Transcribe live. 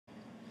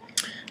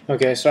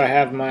Okay, so I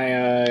have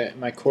my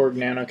my Korg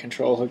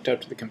NanoKontrol hooked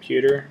up to the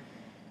computer,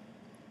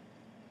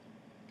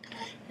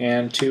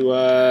 and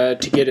to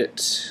get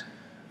it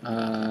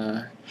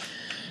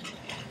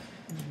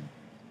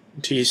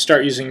to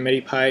start using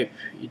midiPipe,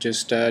 you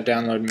just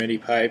download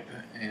midiPipe,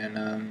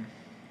 and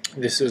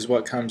this is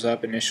what comes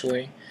up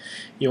initially.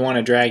 You want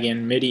to drag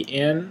in MIDI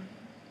in,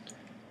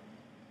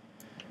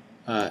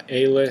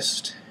 A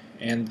list,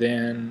 and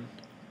then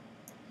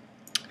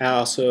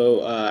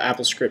also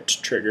AppleScripts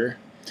trigger.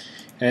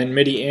 And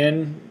MIDI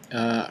in,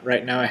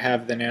 right now I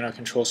have the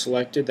NanoKontrol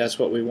selected, that's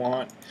what we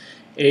want.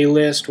 A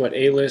list, what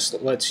A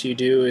list lets you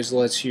do is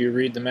lets you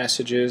read the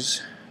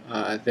messages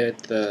that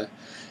the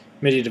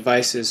MIDI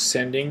device is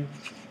sending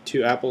to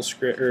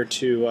AppleScript or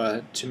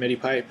to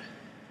midiPipe.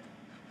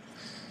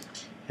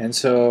 And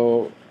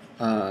so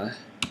I'm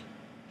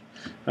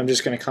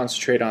just going to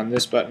concentrate on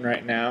this button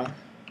right now,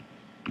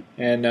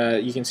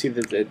 and you can see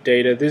that the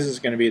data, this is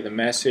going to be the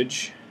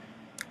message,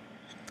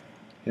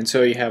 and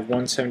so you have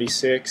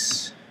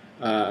 176,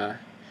 the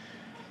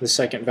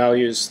second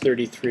value is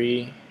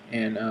 33,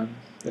 and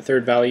the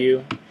third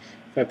value,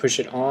 if I push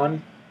it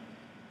on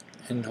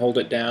and hold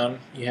it down,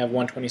 you have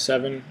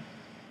 127.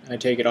 I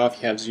take it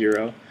off, you have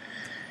 0.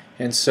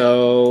 And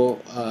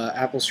so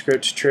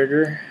AppleScripts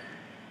trigger.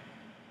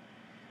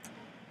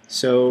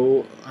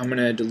 So I'm going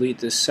to delete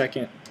this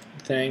second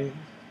thing.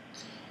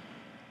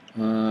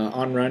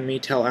 On run me,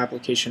 tell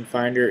application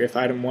finder if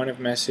item 1 of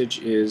message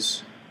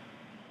is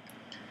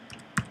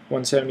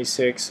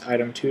 176,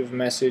 item 2 of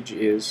message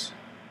is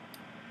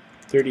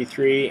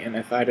 33, and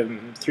if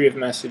item 3 of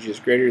message is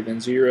greater than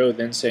 0,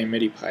 then say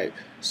midiPipe.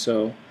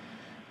 So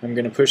I'm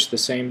going to push the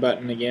same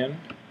button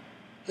again.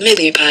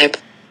 midiPipe.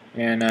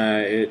 And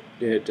it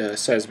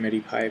says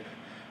midiPipe.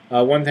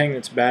 One thing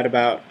that's bad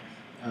about,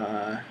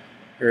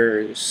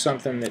 or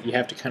something that you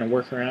have to kind of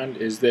work around,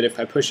 is that if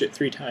I push it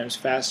 3 times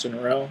fast in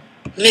a row,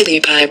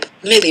 midiPipe,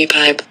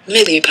 midiPipe,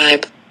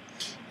 midiPipe,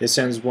 it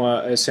sends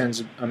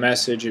a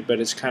message, but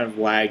it's kind of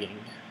lagging.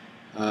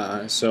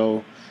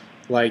 So,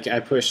 like I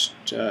pushed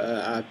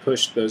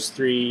those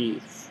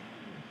 3.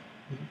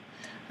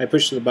 I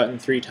pushed the button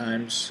 3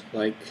 times,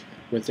 like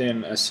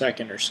within a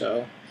second or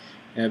so.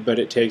 But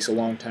it takes a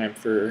long time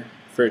for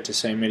it to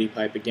say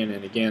midiPipe again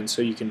and again,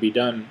 so you can be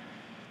done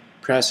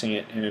pressing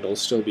it and it'll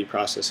still be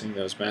processing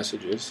those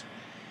messages.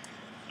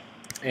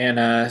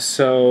 And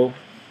so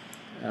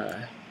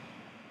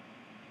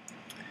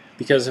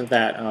because of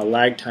that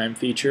lag time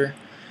feature,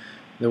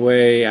 the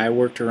way I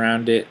worked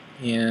around it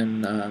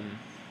in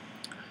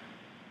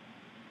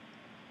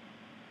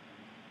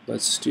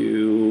let's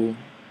do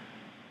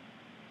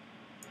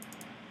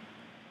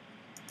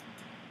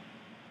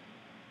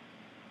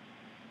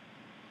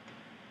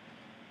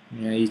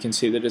yeah, you can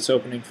see that it's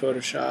opening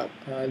PhotoShop.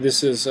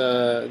 This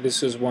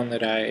is one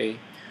that I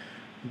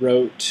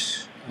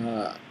wrote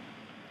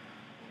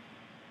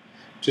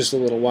just a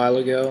little while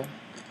ago,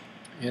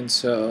 and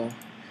so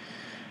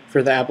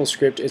for the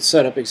AppleScript, it's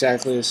set up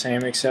exactly the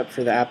same, except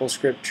for the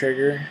AppleScript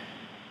trigger.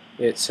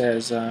 It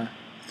says I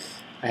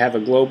have a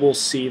global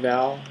C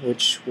val,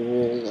 which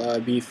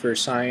will be for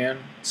cyan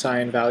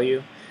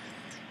value,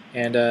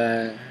 and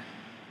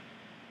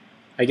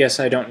I guess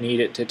I don't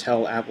need it to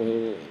tell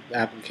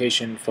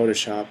application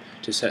PhotoShop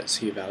to set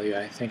C value.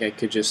 I think I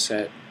could just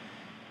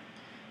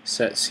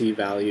set C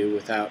value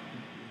without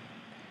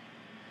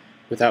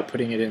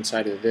putting it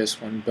inside of this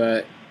one.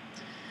 But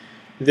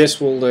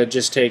this will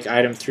just take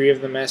item 3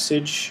 of the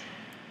message,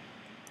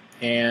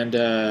 and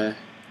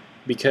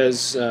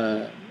because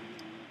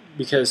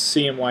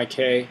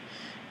CMYK,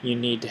 you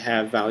need to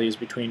have values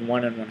between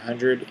 1 and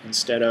 100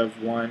 instead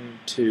of 1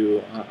 to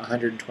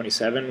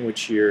 127,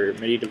 which your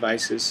MIDI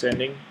device is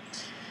sending.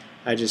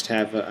 I just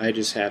have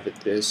it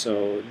this,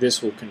 so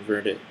this will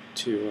convert it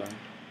to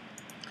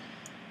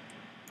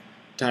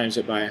times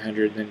it by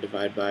 100, then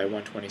divide by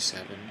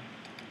 127.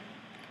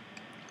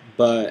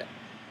 But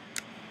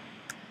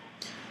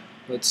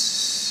let's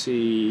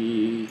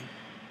see.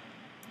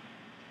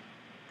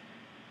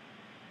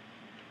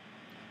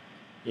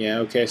 Yeah,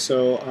 okay,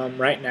 so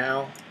right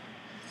now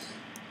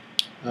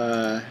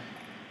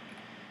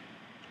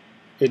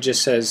it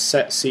just says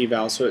set C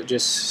val, so it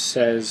just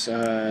says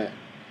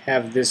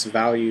have this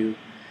value,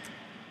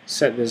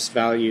 set this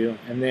value,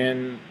 and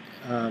then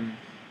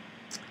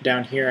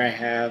down here I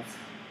have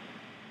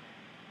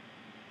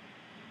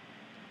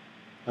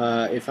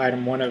if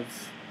item 1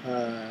 of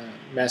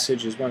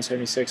message is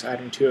 176,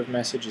 item 2 of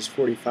message is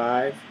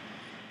 45,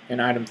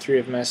 and item 3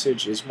 of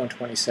message is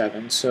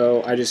 127.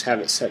 So I just have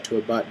it set to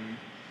a button.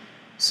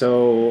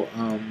 So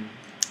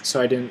so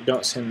I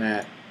don't send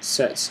that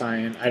set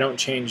cyan. I don't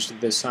change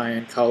the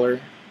cyan color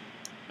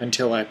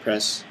until I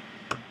press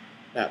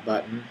that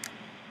button.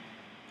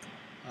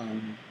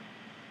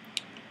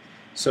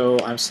 So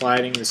I'm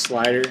sliding the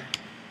slider,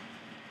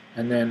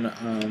 and then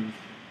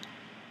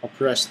I'll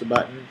press the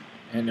button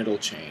and it'll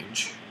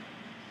change.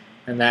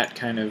 And that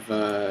kind of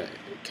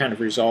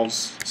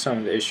resolves some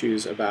of the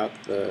issues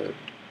about the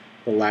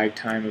lag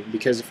time,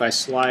 because if I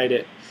slide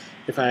it,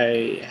 if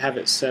I have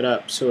it set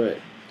up so it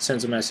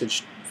sends a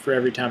message for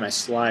every time I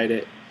slide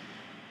it,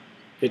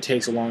 it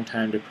takes a long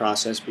time to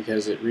process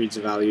because it reads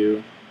a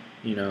value,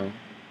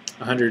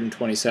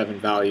 127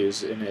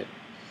 values, and it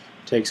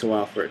takes a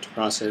while for it to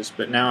process.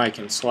 But now I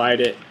can slide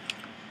it,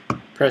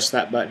 press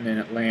that button, and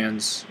it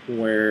lands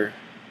where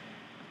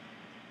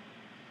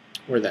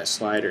that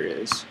slider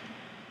is.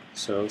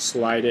 So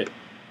slide it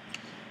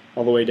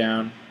all the way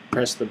down,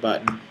 press the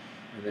button,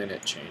 and then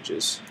it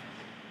changes.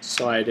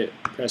 Slide it,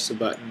 press the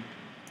button,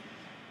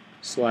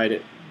 slide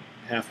it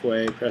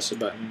halfway, press the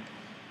button.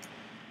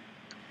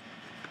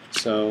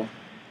 So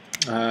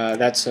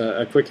that's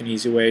a quick and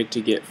easy way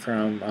to get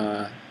from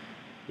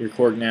your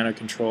Korg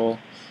NanoKontrol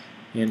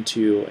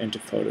into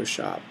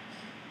Photoshop.